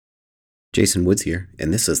Jason Woods here,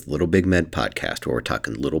 and this is Little Big Med Podcast, where we're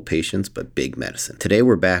talking little patients but big medicine. Today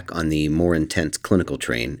we're back on the more intense clinical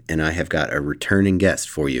train, and I have got a returning guest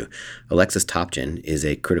for you. Alexis Topchin is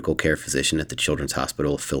a critical care physician at the Children's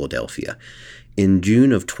Hospital of Philadelphia. In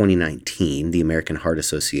June of 2019, the American Heart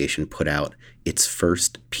Association put out its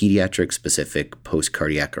first pediatric-specific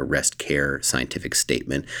post-cardiac arrest care scientific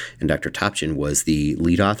statement, and Dr. Topchin was the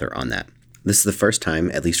lead author on that. This is the first time,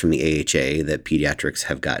 at least from the AHA, that pediatrics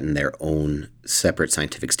have gotten their own separate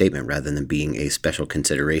scientific statement rather than being a special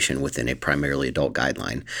consideration within a primarily adult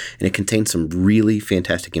guideline. And it contains some really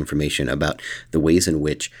fantastic information about the ways in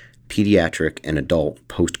which pediatric and adult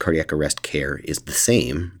post-cardiac arrest care is the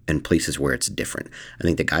same and places where it's different. I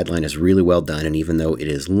think the guideline is really well done, and even though it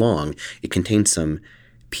is long, it contains some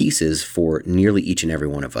pieces for nearly each and every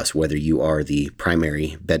one of us, whether you are the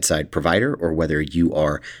primary bedside provider or whether you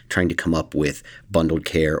are trying to come up with bundled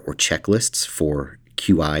care or checklists for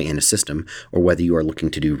QI in a system, or whether you are looking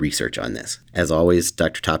to do research on this. As always,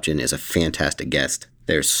 Dr. Topchin is a fantastic guest.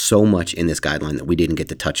 There's so much in this guideline that we didn't get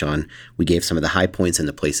to touch on. We gave some of the high points and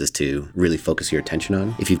the places to really focus your attention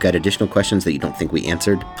on. If you've got additional questions that you don't think we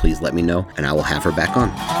answered, please let me know, and I will have her back on.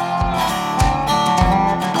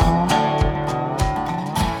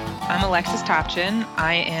 Alexis Topchin.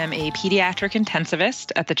 I am a pediatric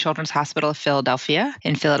intensivist at the Children's Hospital of Philadelphia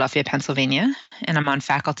in Philadelphia, Pennsylvania, and I'm on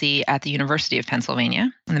faculty at the University of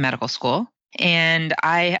Pennsylvania in the medical school. And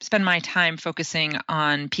I spend my time focusing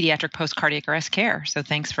on pediatric post-cardiac arrest care. So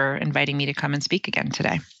thanks for inviting me to come and speak again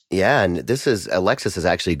today. Yeah, and Alexis has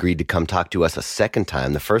actually agreed to come talk to us a second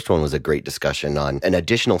time. The first one was a great discussion on an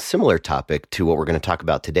additional similar topic to what we're going to talk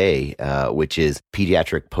about today, which is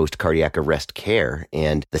pediatric post-cardiac arrest care.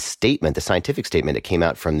 And the scientific statement that came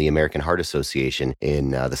out from the American Heart Association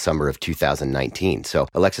in the summer of 2019. So,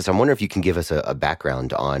 Alexis, I'm wondering if you can give us a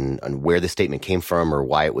background on where the statement came from or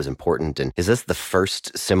why it was important. And is this the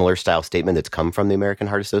first similar style statement that's come from the American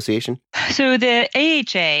Heart Association? So the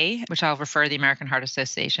AHA, which I'll refer to the American Heart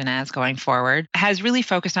Association as going forward, has really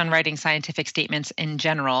focused on writing scientific statements in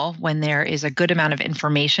general when there is a good amount of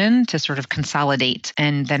information to sort of consolidate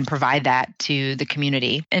and then provide that to the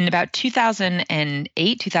community. In about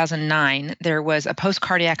 2008, 2009, there was a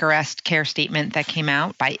post-cardiac arrest care statement that came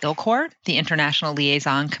out by ILCOR, the International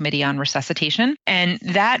Liaison Committee on Resuscitation. And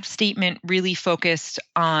that statement really focused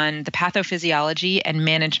on the pathophysiology and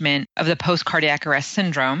management of the post-cardiac arrest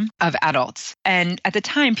syndrome of adults. And at the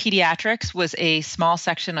time, pediatrics was a small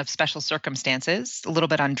section of special circumstances, a little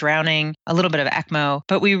bit on drowning, a little bit of ECMO,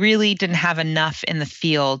 but we really didn't have enough in the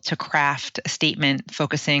field to craft a statement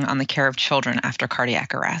focusing on the care of children after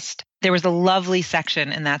cardiac arrest. There was a lovely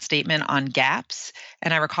section in that statement on gaps.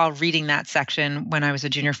 And I recall reading that section when I was a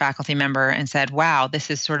junior faculty member and said, wow, this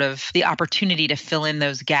is sort of the opportunity to fill in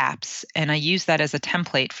those gaps. And I used that as a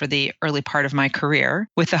template for the early part of my career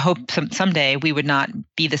with the hope someday we would not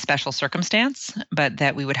be the special circumstance, but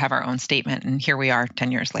that we would have our own statement. And here we are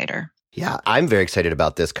 10 years later. Yeah, I'm very excited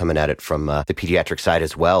about this, coming at it from the pediatric side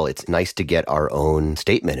as well. It's nice to get our own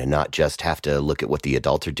statement and not just have to look at what the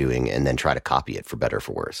adults are doing and then try to copy it for better or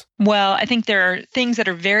for worse. Well, I think there are things that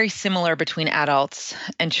are very similar between adults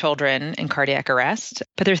and children in cardiac arrest,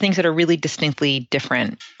 but there are things that are really distinctly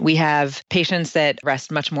different. We have patients that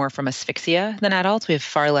arrest much more from asphyxia than adults. We have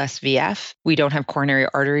far less VF. We don't have coronary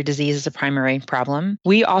artery disease as a primary problem.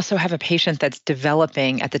 We also have a patient that's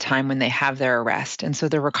developing at the time when they have their arrest. And so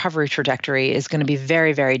the recovery trajectory is going to be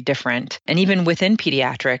very, very different. And even within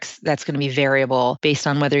pediatrics, that's going to be variable based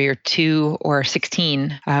on whether you're 2 or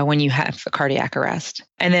 16 when you have a cardiac arrest.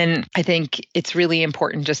 And then I think it's really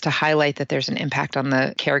important just to highlight that there's an impact on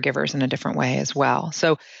the caregivers in a different way as well.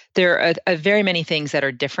 So there are very many things that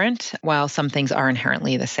are different, while some things are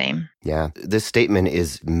inherently the same. Yeah, this statement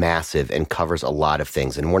is massive and covers a lot of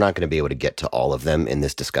things, and we're not going to be able to get to all of them in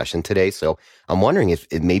this discussion today. So I'm wondering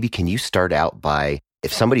if maybe can you start out by,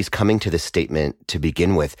 if somebody's coming to this statement to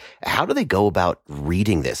begin with, how do they go about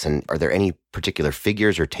reading this? And are there any particular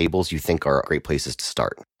figures or tables you think are great places to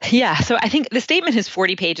start? Yeah, so I think the statement is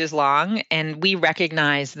 40 pages long, and we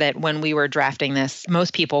recognize that when we were drafting this,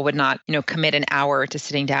 most people would not, commit an hour to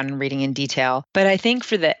sitting down and reading in detail. But I think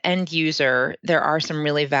for the end user, there are some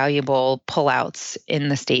really valuable pullouts in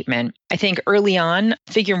the statement. I think early on,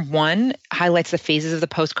 figure 1 highlights the phases of the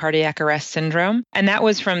post-cardiac arrest syndrome. And that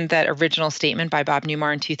was from that original statement by Bob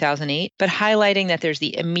Newmar in 2008, but highlighting that there's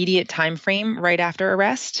the immediate time frame right after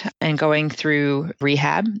arrest and going through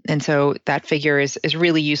rehab. And so that figure is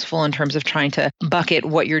really useful in terms of trying to bucket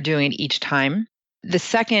what you're doing each time. The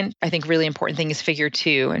second, I think, really important thing is figure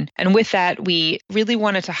 2. And with that, we really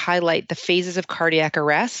wanted to highlight the phases of cardiac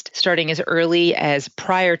arrest, starting as early as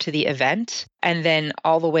prior to the event and then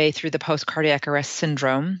all the way through the post-cardiac arrest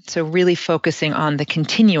syndrome. So really focusing on the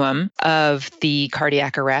continuum of the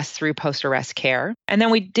cardiac arrest through post-arrest care. And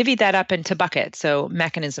then we divvy that up into buckets. So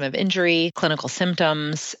mechanism of injury, clinical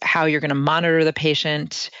symptoms, how you're going to monitor the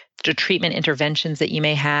patient, the treatment interventions that you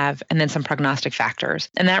may have, and then some prognostic factors.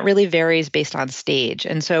 And that really varies based on stage.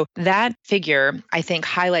 And so that figure, I think,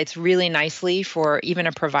 highlights really nicely for even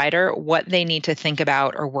a provider what they need to think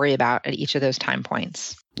about or worry about at each of those time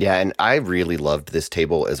points. Yeah, and I really loved this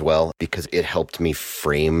table as well because it helped me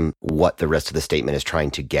frame what the rest of the statement is trying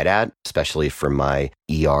to get at, especially for my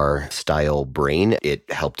ER style brain. It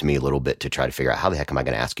helped me a little bit to try to figure out how the heck am I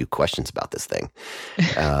going to ask you questions about this thing?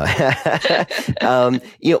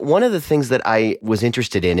 One of the things that I was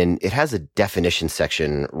interested in, and it has a definition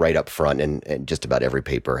section right up front, and just about every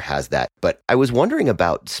paper has that. But I was wondering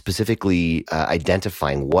about specifically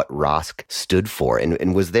identifying what ROSC stood for.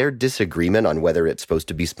 And was there disagreement on whether it's supposed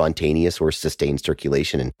to be spontaneous or sustained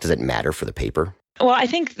circulation? And does it matter for the paper? Well, I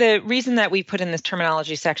think the reason that we put in this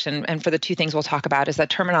terminology section, and for the two things we'll talk about, is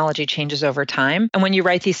that terminology changes over time. And when you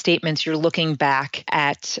write these statements, you're looking back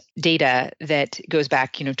at data that goes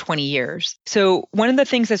back, 20 years. So one of the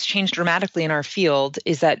things that's changed dramatically in our field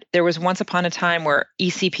is that there was once upon a time where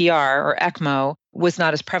ECPR or ECMO was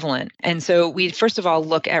not as prevalent. And so we first of all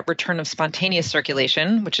look at return of spontaneous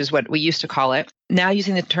circulation, which is what we used to call it. Now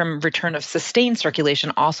using the term return of sustained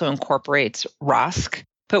circulation also incorporates ROSC.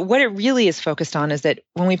 But what it really is focused on is that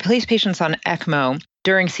when we place patients on ECMO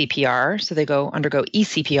during CPR, so they undergo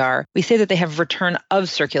eCPR, we say that they have return of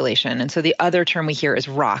circulation. And so the other term we hear is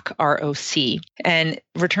ROC, R-O-C. And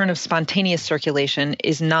return of spontaneous circulation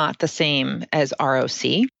is not the same as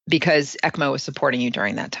ROC because ECMO is supporting you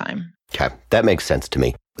during that time. Okay, that makes sense to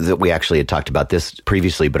me. That we actually had talked about this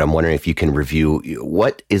previously, but I'm wondering if you can review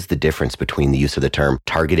what is the difference between the use of the term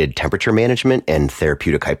targeted temperature management and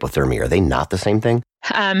therapeutic hypothermia? Are they not the same thing?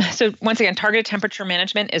 So once again, targeted temperature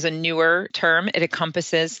management is a newer term. It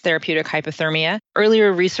encompasses therapeutic hypothermia.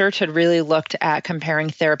 Earlier research had really looked at comparing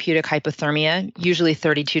therapeutic hypothermia, usually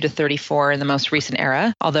 32 to 34 in the most recent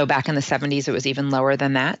era, although back in the 70s it was even lower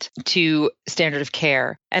than that, to standard of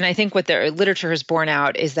care. And I think what the literature has borne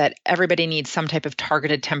out is that everybody needs some type of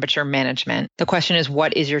targeted temperature management. The question is,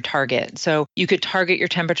 what is your target? So you could target your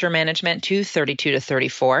temperature management to 32 to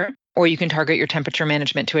 34. Or you can target your temperature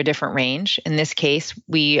management to a different range. In this case,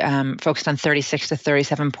 we focused on 36 to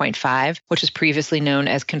 37.5, which is previously known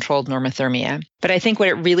as controlled normothermia. But I think what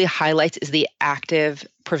it really highlights is the active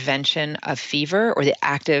prevention of fever or the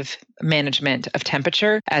active management of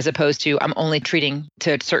temperature, as opposed to I'm only treating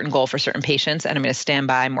to a certain goal for certain patients and I'm going to stand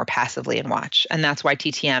by more passively and watch. And that's why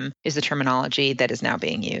TTM is the terminology that is now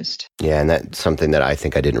being used. Yeah, and that's something that I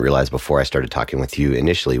think I didn't realize before I started talking with you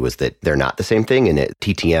initially was that they're not the same thing. And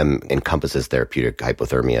TTM encompasses therapeutic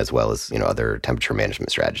hypothermia as well as, other temperature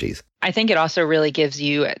management strategies. I think it also really gives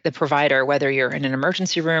you, the provider, whether you're in an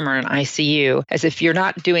emergency room or an ICU, as if you're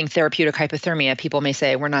not doing therapeutic hypothermia, people may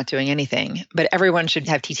say, we're not doing anything. But everyone should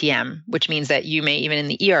have TTM, which means that you may, even in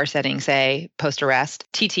the ER setting, say post-arrest,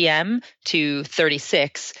 TTM to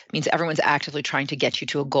 36 means everyone's actively trying to get you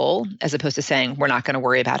to a goal, as opposed to saying, we're not going to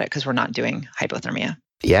worry about it because we're not doing hypothermia.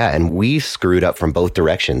 Yeah, and we screwed up from both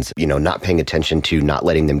directions, not paying attention to not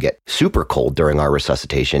letting them get super cold during our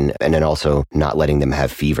resuscitation and then also not letting them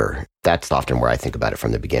have fever. That's often where I think about it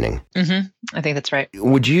from the beginning. Mm-hmm. I think that's right.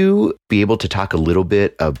 Would you be able to talk a little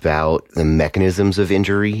bit about the mechanisms of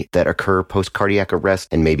injury that occur post-cardiac arrest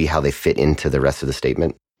and maybe how they fit into the rest of the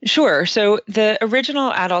statement? Sure. So the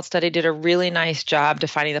original adult study did a really nice job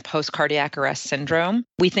defining the post-cardiac arrest syndrome.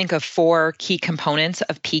 We think of 4 key components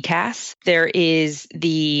of PCAS. There is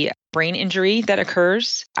the brain injury that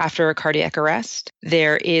occurs after a cardiac arrest.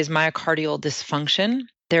 There is myocardial dysfunction.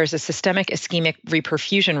 There's a systemic ischemic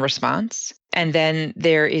reperfusion response. And then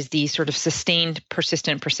there is the sort of sustained,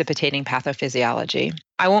 persistent, precipitating pathophysiology.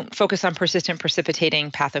 I won't focus on persistent,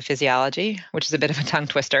 precipitating pathophysiology, which is a bit of a tongue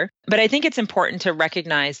twister. But I think it's important to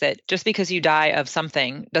recognize that just because you die of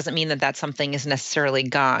something doesn't mean that that something is necessarily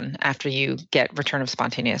gone after you get return of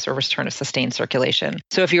spontaneous or return of sustained circulation.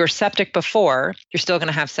 So if you were septic before, you're still going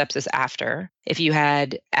to have sepsis after. If you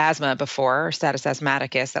had asthma before or status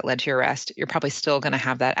asthmaticus that led to your arrest, you're probably still going to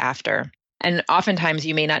have that after. And oftentimes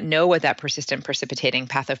you may not know what that persistent precipitating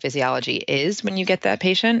pathophysiology is when you get that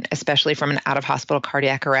patient, especially from an out-of-hospital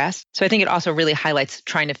cardiac arrest. So I think it also really highlights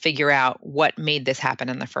trying to figure out what made this happen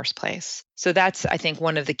in the first place. So that's, I think,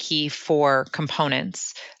 one of the key 4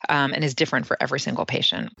 components and is different for every single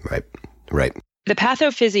patient. Right. The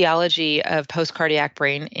pathophysiology of post-cardiac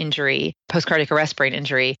arrest brain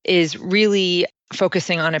injury is really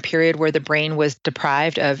focusing on a period where the brain was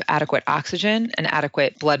deprived of adequate oxygen and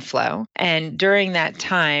adequate blood flow. And during that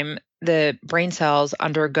time, the brain cells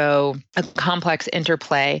undergo a complex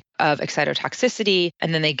interplay of excitotoxicity,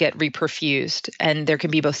 and then they get reperfused. And there can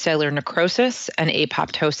be both cellular necrosis and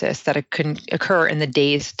apoptosis that can occur in the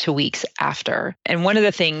days to weeks after. And one of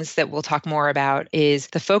the things that we'll talk more about is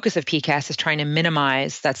the focus of PCAST is trying to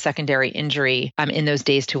minimize that secondary injury in those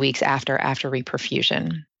days to weeks after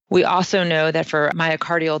reperfusion. We also know that for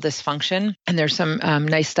myocardial dysfunction, and there's some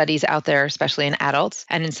nice studies out there, especially in adults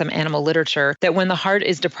and in some animal literature, that when the heart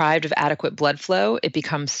is deprived of adequate blood flow, it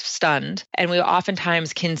becomes stunned. And we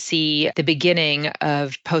oftentimes can see the beginning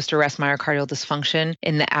of post-arrest myocardial dysfunction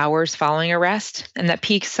in the hours following arrest, and that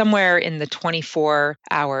peaks somewhere in the 24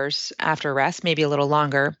 hours after arrest, maybe a little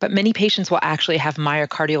longer. But many patients will actually have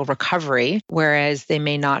myocardial recovery, whereas they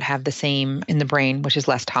may not have the same in the brain, which is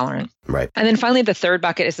less tolerant. Right. And then finally, the third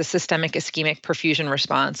bucket is the systemic ischemic perfusion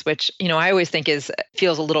response, which, I always think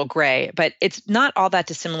feels a little gray, but it's not all that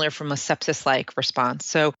dissimilar from a sepsis-like response.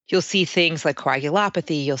 So you'll see things like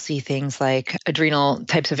coagulopathy, you'll see things like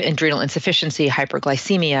types of adrenal insufficiency,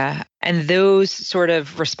 hyperglycemia. And those sort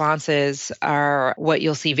of responses are what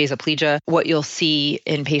you'll see vasoplegia, what you'll see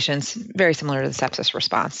in patients very similar to the sepsis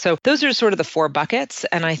response. So those are sort of the four buckets.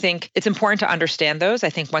 And I think it's important to understand those. I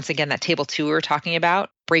think once again, that table 2 we were talking about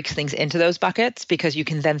breaks things into those buckets because you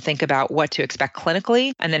can then think about what to expect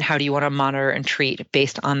clinically and then how do you want to monitor and treat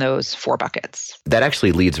based on those 4 buckets. That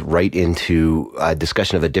actually leads right into a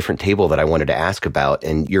discussion of a different table that I wanted to ask about.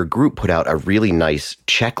 And your group put out a really nice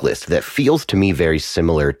checklist that feels to me very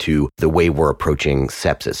similar to the way we're approaching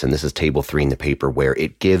sepsis. And this is table 3 in the paper, where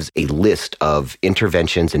it gives a list of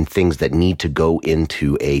interventions and things that need to go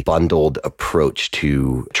into a bundled approach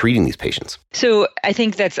to treating these patients. So I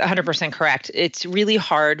think that's 100% correct. It's really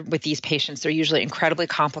hard with these patients. They're usually incredibly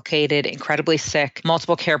complicated, incredibly sick,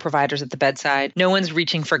 multiple care providers at the bedside. No one's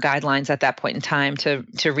reaching for guidelines at that point in time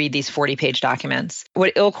to read these 40-page documents.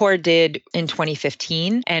 What ILCOR did in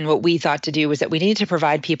 2015 and what we thought to do was that we needed to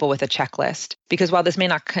provide people with a checklist. Because while this may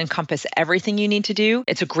not encompass everything you need to do,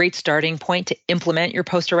 it's a great starting point to implement your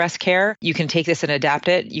post-arrest care. You can take this and adapt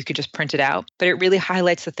it. You could just print it out. But it really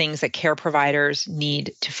highlights the things that care providers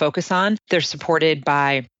need to focus on. They're supported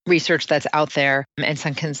by research that's out there and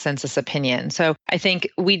some consensus opinion. So I think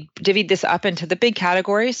we divvied this up into the big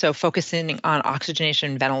categories. So focusing on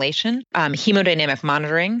oxygenation and ventilation, hemodynamic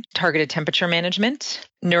monitoring, targeted temperature management,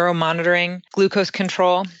 neuromonitoring, glucose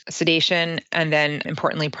control, sedation, and then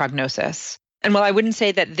importantly, prognosis. And while I wouldn't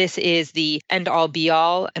say that this is the end-all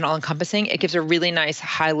be-all and all-encompassing, it gives a really nice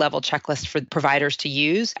high-level checklist for providers to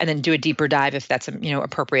use and then do a deeper dive if that's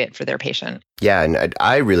appropriate for their patient. Yeah, and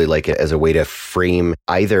I really like it as a way to frame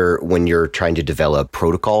either when you're trying to develop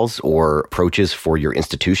protocols or approaches for your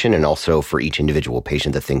institution and also for each individual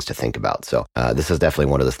patient, the things to think about. So this is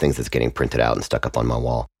definitely one of those things that's getting printed out and stuck up on my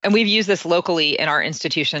wall. And we've used this locally in our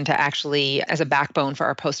institution to actually as a backbone for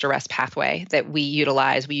our post-arrest pathway that we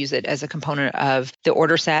utilize. We use it as a component of the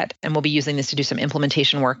order set, and we'll be using this to do some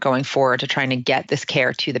implementation work going forward to trying to get this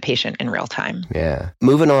care to the patient in real time. Yeah.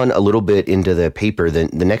 Moving on a little bit into the paper, the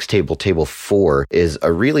next table, table 4, is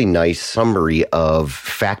a really nice summary of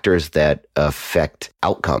factors that affect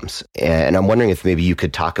outcomes. And I'm wondering if maybe you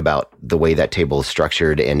could talk about the way that table is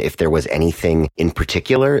structured and if there was anything in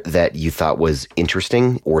particular that you thought was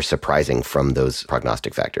interesting or surprising from those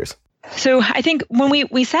prognostic factors. So I think when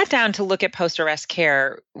we sat down to look at post-arrest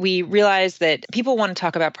care, we realized that people want to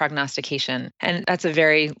talk about prognostication, and that's a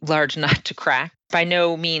very large nut to crack. By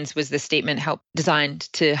no means was this statement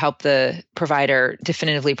designed to help the provider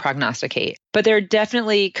definitively prognosticate. But there are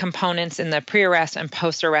definitely components in the pre-arrest and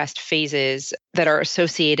post-arrest phases that are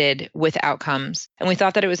associated with outcomes. And we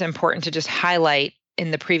thought that it was important to just highlight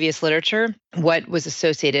in the previous literature what was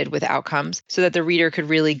associated with outcomes so that the reader could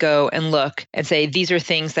really go and look and say, these are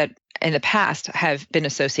things that in the past have been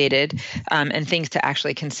associated and things to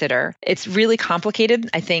actually consider. It's really complicated,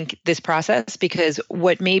 I think, this process, because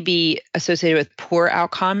what may be associated with poor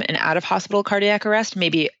outcome in out-of-hospital cardiac arrest may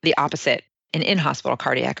be the opposite in in-hospital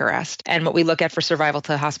cardiac arrest. And what we look at for survival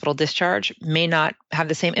to hospital discharge may not have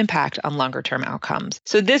the same impact on longer-term outcomes.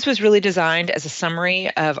 So this was really designed as a summary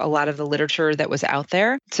of a lot of the literature that was out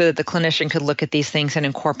there so that the clinician could look at these things and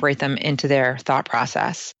incorporate them into their thought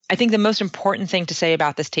process. I think the most important thing to say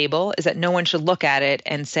about this table is that no one should look at it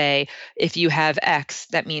and say, if you have X,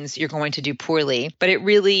 that means you're going to do poorly. But it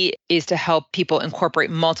really is to help people incorporate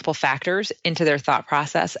multiple factors into their thought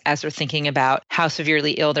process as they're thinking about how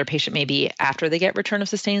severely ill their patient may be after they get return of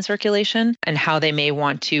sustained circulation and how they may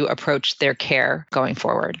want to approach their care going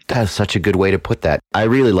forward. That's such a good way to put that. I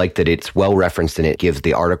really like that it's well referenced and it gives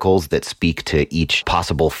the articles that speak to each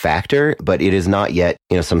possible factor, but it is not yet,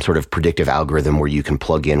 some sort of predictive algorithm where you can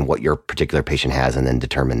plug in what your particular patient has and then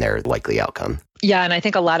determine their likely outcome. Yeah, and I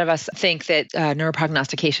think a lot of us think that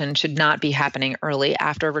neuroprognostication should not be happening early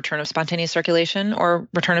after return of spontaneous circulation or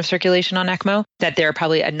return of circulation on ECMO, that there are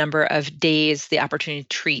probably a number of days, the opportunity to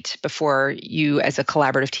treat before you as a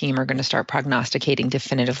collaborative team are going to start prognosticating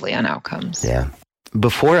definitively on outcomes. Yeah.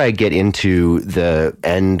 Before I get into the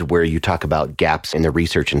end where you talk about gaps in the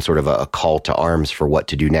research and sort of a call to arms for what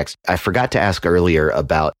to do next, I forgot to ask earlier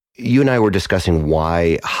about, you and I were discussing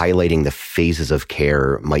why highlighting the phases of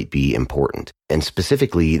care might be important. And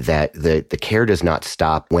specifically that the care does not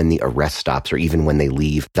stop when the arrest stops or even when they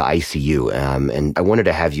leave the ICU. And I wanted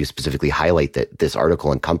to have you specifically highlight that this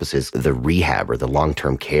article encompasses the rehab or the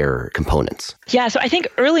long-term care components. Yeah, so I think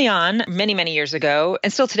early on, many, many years ago,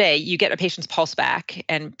 and still today, you get a patient's pulse back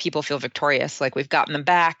and people feel victorious, like we've gotten them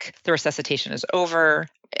back, the resuscitation is over.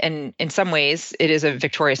 And in some ways, it is a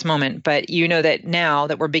victorious moment. But you know that now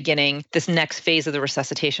that we're beginning this next phase of the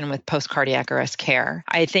resuscitation with post-cardiac arrest care,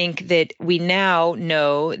 I think that we now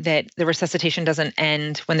know that the resuscitation doesn't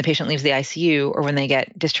end when the patient leaves the ICU or when they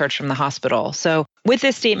get discharged from the hospital. So with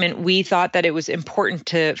this statement, we thought that it was important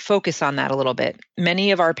to focus on that a little bit.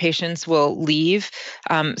 Many of our patients will leave,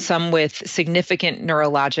 some with significant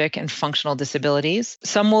neurologic and functional disabilities.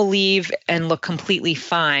 Some will leave and look completely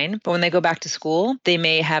fine, but when they go back to school, they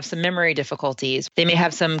may have some memory difficulties. They may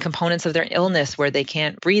have some components of their illness where they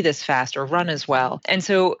can't breathe as fast or run as well. And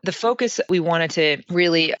so the focus we wanted to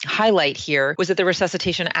really highlight here was that the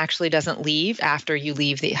resuscitation actually doesn't leave after you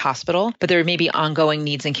leave the hospital, but there may be ongoing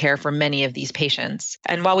needs and care for many of these patients.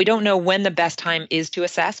 And while we don't know when the best time is to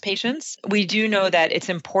assess patients, we do know that it's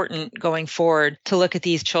important going forward to look at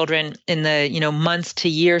these children in the months to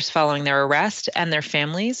years following their arrest and their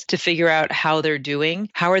families to figure out how they're doing,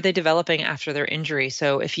 how are they developing after their injury.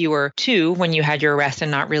 So if you were 2 when you had your arrest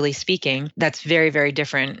and not really speaking, that's very, very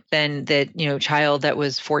different than the child that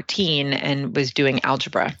was 14 and was doing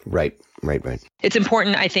algebra. Right. It's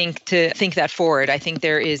important, I think, to think that forward. I think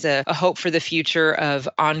there is a hope for the future of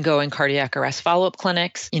ongoing cardiac arrest follow-up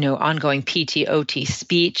clinics, ongoing PT, OT,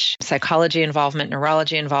 speech, psychology involvement,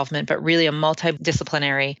 neurology involvement, but really a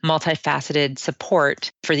multidisciplinary, multifaceted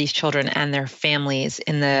support for these children and their families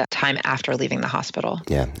in the time after leaving the hospital.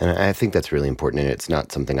 Yeah, and I think that's really important, and it's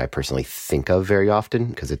not something I personally think of very often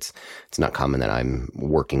because it's not common that I'm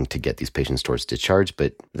working to get these patients towards discharge,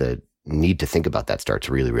 but the need to think about that starts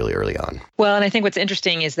really, really early on. Well, and I think what's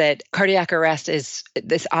interesting is that cardiac arrest is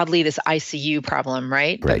this ICU problem,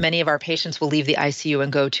 right? But many of our patients will leave the ICU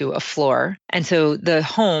and go to a floor. And so the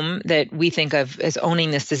home that we think of as owning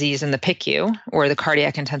this disease in the PICU or the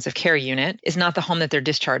cardiac intensive care unit is not the home that they're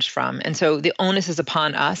discharged from. And so the onus is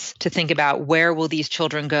upon us to think about where will these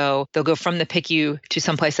children go? They'll go from the PICU to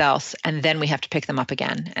someplace else, and then we have to pick them up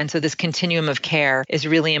again. And so this continuum of care is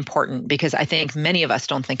really important because I think many of us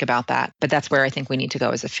don't think about that, but that's where I think we need to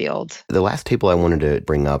go as a field. The last table I wanted to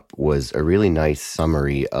bring up was a really nice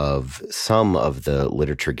summary of some of the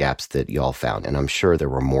literature gaps that y'all found. And I'm sure there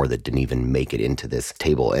were more that didn't even make it into this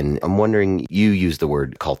table. And I'm wondering, you used the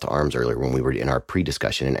word call to arms earlier when we were in our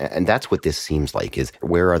pre-discussion. And that's what this seems like, is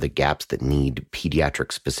where are the gaps that need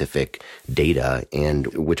pediatric specific data and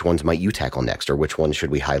which ones might you tackle next, or which ones should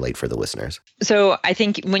we highlight for the listeners? So I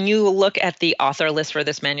think when you look at the author list for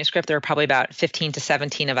this manuscript, there are probably about 15 to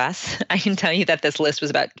 17 of us. I can tell you that this list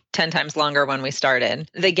was about 10 times longer when we started.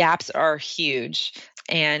 The gaps are huge.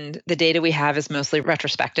 And the data we have is mostly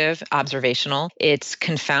retrospective, observational. It's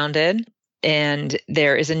confounded. And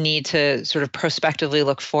there is a need to sort of prospectively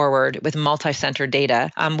look forward with multi-center data.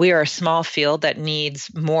 We are a small field that needs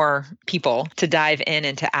more people to dive in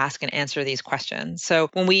and to ask and answer these questions. So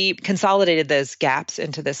when we consolidated those gaps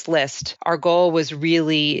into this list, our goal was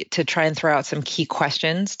really to try and throw out some key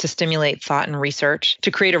questions to stimulate thought and research, to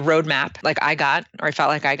create a roadmap like I felt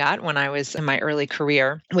like I got when I was in my early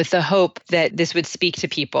career, with the hope that this would speak to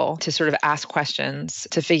people to sort of ask questions,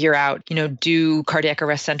 to figure out, do cardiac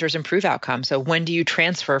arrest centers improve outcomes? outcome. So when do you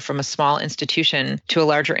transfer from a small institution to a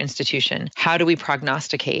larger institution? How do we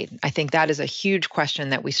prognosticate? I think that is a huge question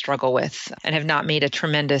that we struggle with and have not made a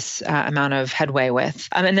tremendous amount of headway with.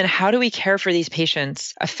 And then how do we care for these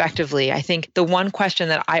patients effectively? I think the one question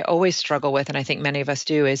that I always struggle with, and I think many of us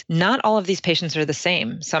do, is not all of these patients are the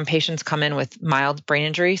same. Some patients come in with mild brain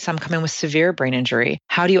injury, some come in with severe brain injury.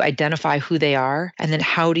 How do you identify who they are? And then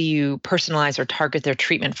how do you personalize or target their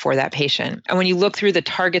treatment for that patient? And when you look through the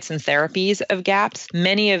targets and therapies of GAPS,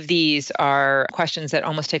 many of these are questions that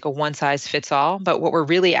almost take a one-size-fits-all. But what we're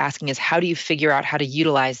really asking is, how do you figure out how to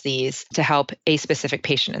utilize these to help a specific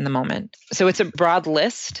patient in the moment? So it's a broad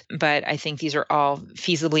list, but I think these are all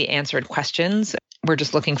feasibly answered questions. We're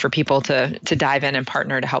just looking for people to dive in and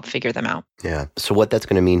partner to help figure them out. Yeah. So what that's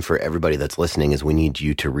going to mean for everybody that's listening is we need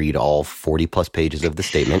you to read all 40 plus pages of the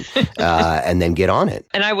statement and then get on it.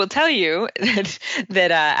 And I will tell you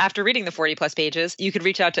that after reading the 40 plus pages, you could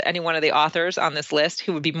reach out to any one of the authors on this list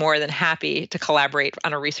who would be more than happy to collaborate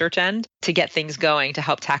on a research end to get things going to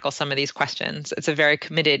help tackle some of these questions. It's a very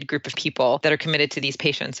committed group of people that are committed to these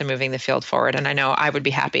patients and moving the field forward. And I know I would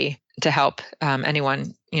be happy to help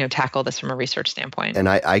anyone tackle this from a research standpoint. And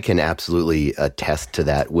I can absolutely attest to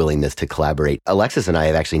that willingness to collaborate. Alexis and I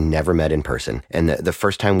have actually never met in person. And the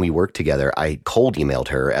first time we worked together, I cold emailed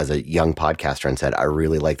her as a young podcaster and said, I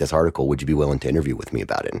really like this article. Would you be willing to interview with me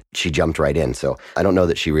about it? And she jumped right in. So I don't know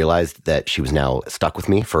that she realized that she was now stuck with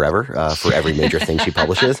me forever for every major thing she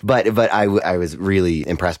publishes. But I was really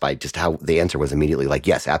impressed by just how the answer was immediately like,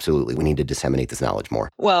 yes, absolutely. We need to disseminate this knowledge more.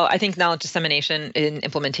 Well, I think knowledge dissemination and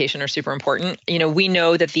implementation are super important. We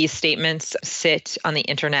know that these statements sit on the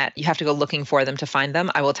internet. You have to go looking for them to find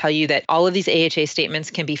them. I will tell you that all of these AHA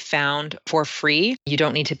statements can be found for free. You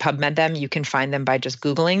don't need to PubMed them. You can find them by just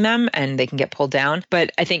Googling them and they can get pulled down.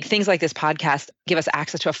 But I think things like this podcast give us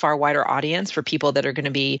access to a far wider audience for people that are going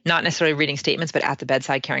to be not necessarily reading statements, but at the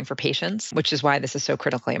bedside caring for patients, which is why this is so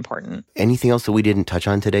critically important. Anything else that we didn't touch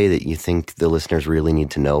on today that you think the listeners really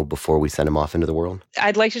need to know before we send them off into the world?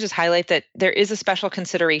 I'd like to just highlight that there is a special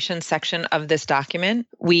consideration section of this document.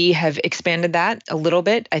 We have expanded that a little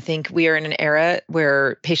bit. I think we are in an era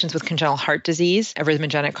where patients with congenital heart disease,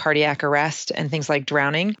 arrhythmogenic cardiac arrest, and things like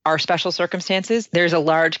drowning are special circumstances. There's a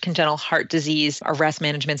large congenital heart disease arrest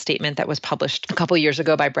management statement that was published a couple of years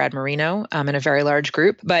ago by Brad Marino in a very large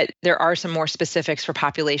group. But there are some more specifics for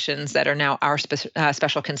populations that are now our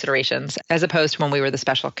special considerations, as opposed to when we were the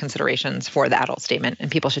special considerations for the adult statement.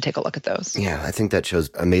 And people should take a look at those. Yeah, I think that shows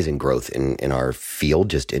amazing growth in our field,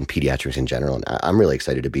 just in pediatrics in general. And I'm really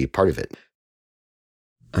excited to be part of it.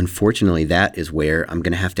 Unfortunately, that is where I'm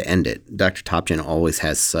going to have to end it. Dr. Topjan always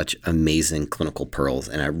has such amazing clinical pearls,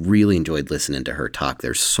 and I really enjoyed listening to her talk.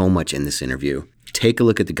 There's so much in this interview. Take a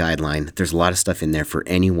look at the guideline. There's a lot of stuff in there for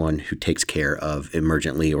anyone who takes care of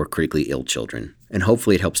emergently or critically ill children. And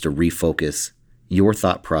hopefully it helps to refocus your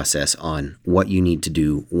thought process on what you need to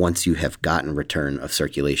do once you have gotten return of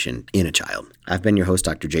circulation in a child. I've been your host,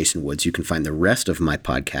 Dr. Jason Woods. You can find the rest of my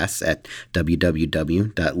podcasts at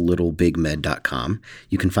www.littlebigmed.com.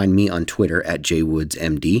 You can find me on Twitter at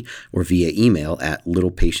jwoodsmd or via email at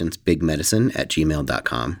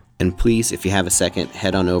littlepatientsbigmedicine@gmail.com. And please, if you have a second,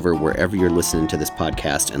 head on over wherever you're listening to this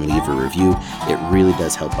podcast and leave a review. It really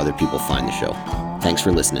does help other people find the show. Thanks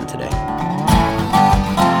for listening today.